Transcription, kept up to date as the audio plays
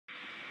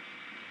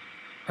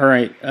All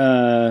right,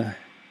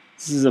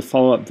 this is a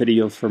follow-up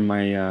video from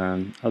my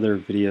other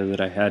video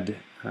that I had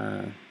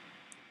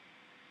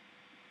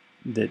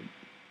that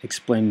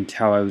explained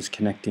how I was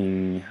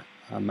connecting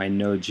my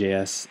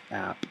Node.js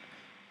app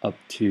up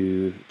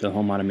to the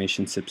home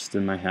automation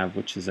system I have,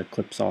 which is a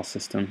clipsal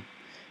system.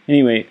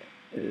 Anyway,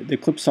 the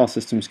clipsal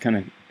system is kind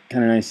of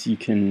nice.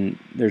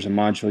 There's a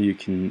module you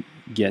can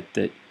get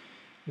that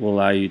will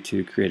allow you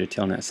to create a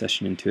telnet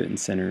session into it and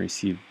send and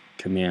receive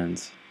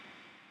commands.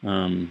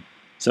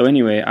 So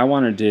anyway, I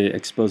wanted to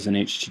expose an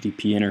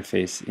HTTP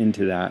interface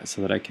into that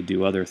so that I could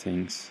do other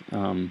things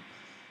from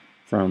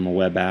a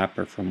web app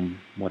or from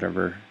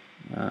whatever.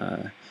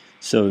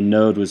 So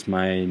Node was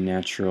my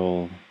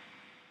natural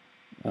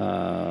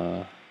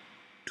tool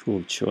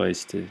of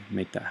choice to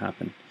make that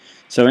happen.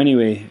 So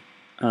anyway,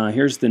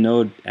 here's the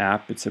Node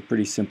app. It's a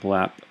pretty simple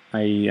app.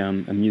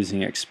 I'm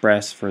using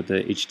Express for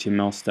the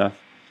HTML stuff,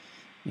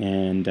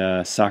 and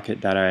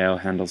socket.io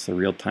handles the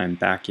real-time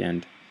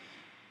backend,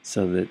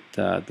 so that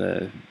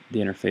the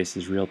interface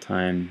is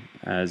real-time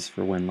as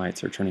for when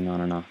lights are turning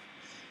on and off.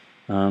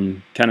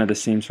 Kind of the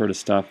same sort of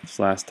stuff as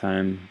last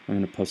time. I'm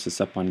going to post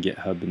this up on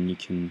GitHub and you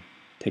can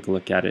take a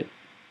look at it,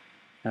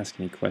 ask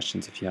any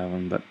questions if you have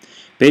them. But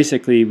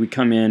basically we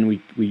come in, we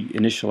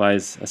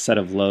initialize a set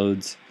of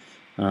loads,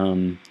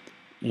 and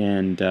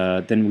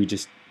then we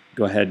just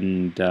go ahead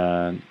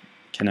and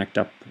connect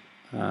up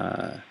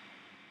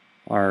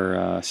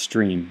our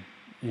stream.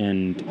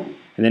 And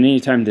then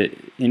anytime that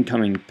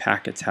incoming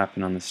packets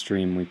happen on the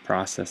stream, we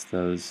process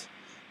those.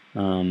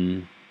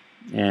 And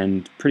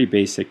pretty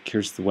basic.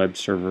 Here's the web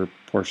server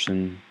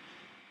portion.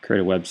 Create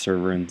a web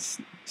server and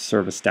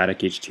serve a static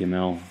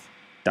HTML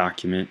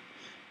document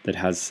that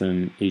has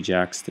some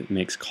AJAX that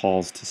makes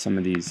calls to some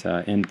of these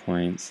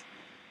endpoints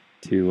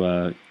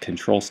to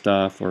control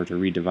stuff or to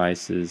read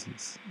devices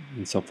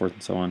and so forth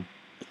and so on.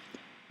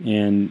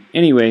 And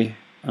anyway,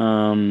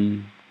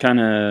 kind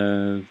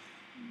of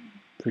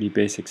pretty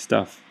basic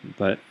stuff,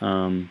 but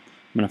I'm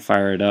going to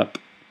fire it up.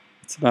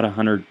 It's about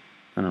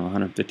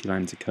 150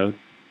 lines of code.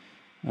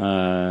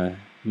 I'm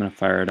going to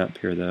fire it up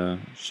here though.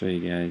 I'll show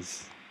you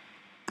guys.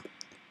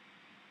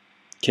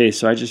 Okay,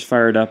 so I just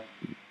fired up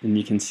and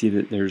you can see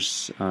that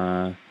there's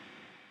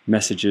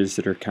messages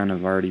that are kind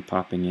of already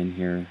popping in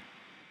here.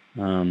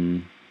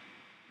 And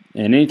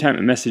anytime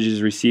a message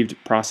is received,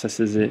 it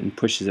processes it and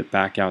pushes it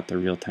back out the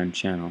real-time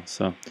channel.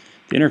 So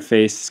the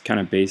interface is kind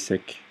of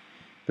basic,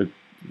 but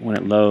when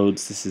it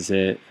loads, this is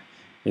it.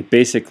 It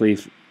basically,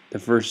 the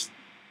first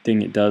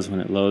thing it does when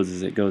it loads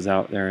is it goes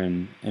out there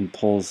and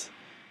pulls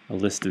a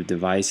list of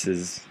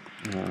devices.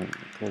 It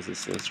pulls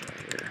this list right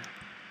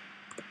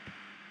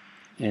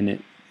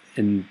here,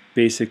 and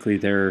basically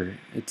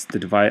it's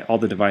all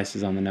the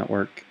devices on the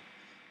network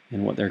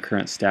and what their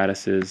current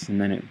status is, and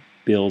then it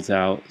builds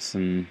out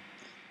some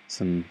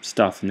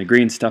stuff. And the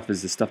green stuff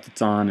is the stuff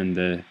that's on, and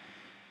the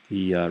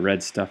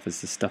red stuff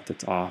is the stuff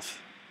that's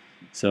off.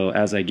 So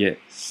as I get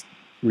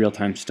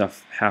real-time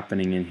stuff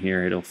happening in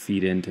here, it'll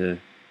feed into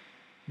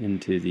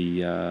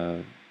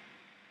the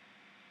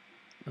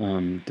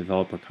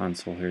developer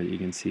console here that you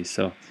can see.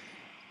 So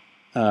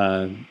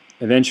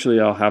eventually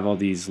I'll have all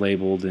these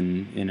labeled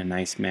in a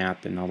nice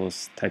map and all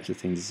those types of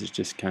things. This is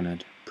just kind of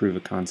to prove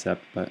a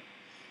concept. But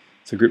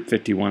so group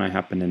 51 I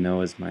happen to know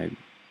is my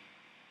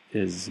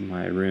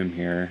room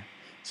here.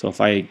 So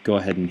if I go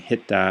ahead and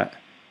hit that,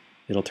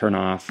 it'll turn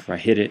off. If I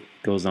hit it,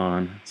 it goes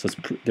on. So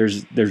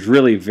there's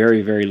really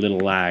very little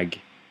lag.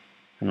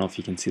 I don't know if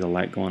you can see the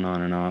light going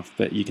on and off,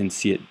 but you can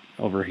see it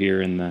over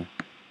here in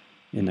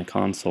the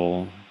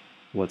console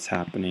what's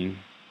happening.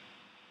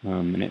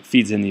 And it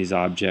feeds in these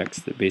objects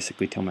that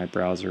basically tell my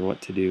browser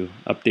what to do.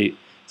 Update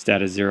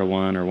status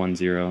 01 or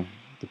 10,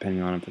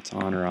 depending on if it's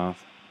on or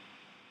off.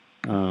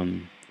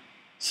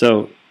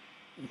 So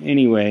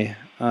anyway,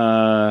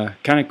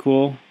 kind of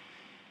cool.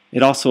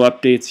 It also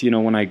updates,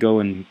 when I go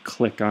and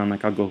click on,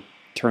 like I'll go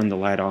turn the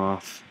light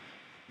off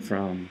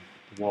from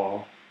the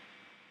wall.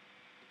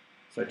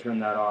 So I turn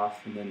that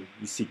off, and then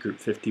you see group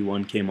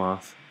 51 came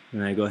off.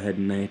 And I go ahead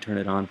and I turn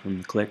it on from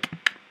the click,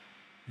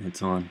 and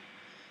it's on.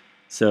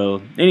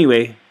 So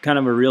anyway, kind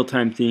of a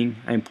real-time thing.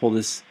 I can pull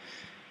this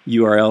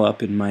URL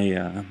up in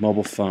my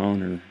mobile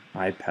phone or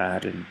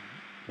iPad, and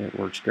it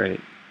works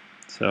great.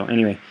 So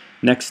anyway,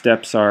 next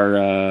steps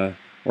are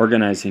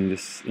organizing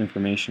this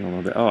information a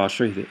little bit. Oh, I'll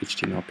show you the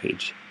HTML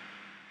page.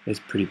 It's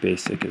pretty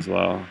basic as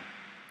well.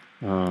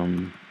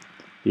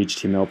 The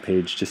HTML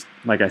page, just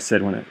like I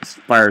said, when it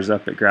fires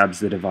up, it grabs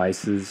the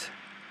devices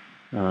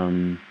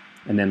and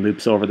then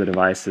loops over the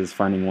devices,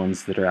 finding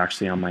ones that are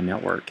actually on my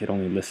network. It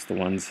only lists the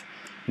ones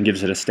and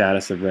gives it a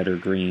status of red or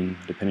green,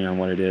 depending on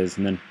what it is.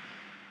 And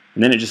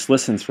then it just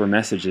listens for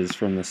messages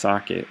from the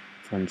socket,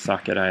 from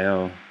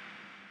socket.io,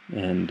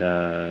 and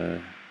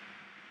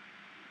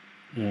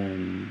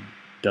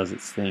does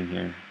its thing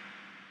here.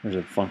 There's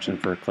a function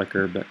for a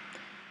clicker, but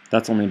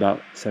that's only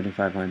about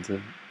 75 lines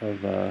of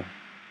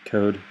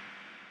code.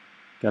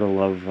 Gotta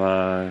love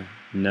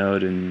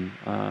Node and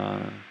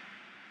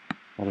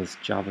all this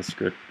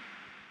JavaScript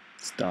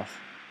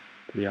stuff.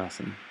 Pretty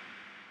awesome.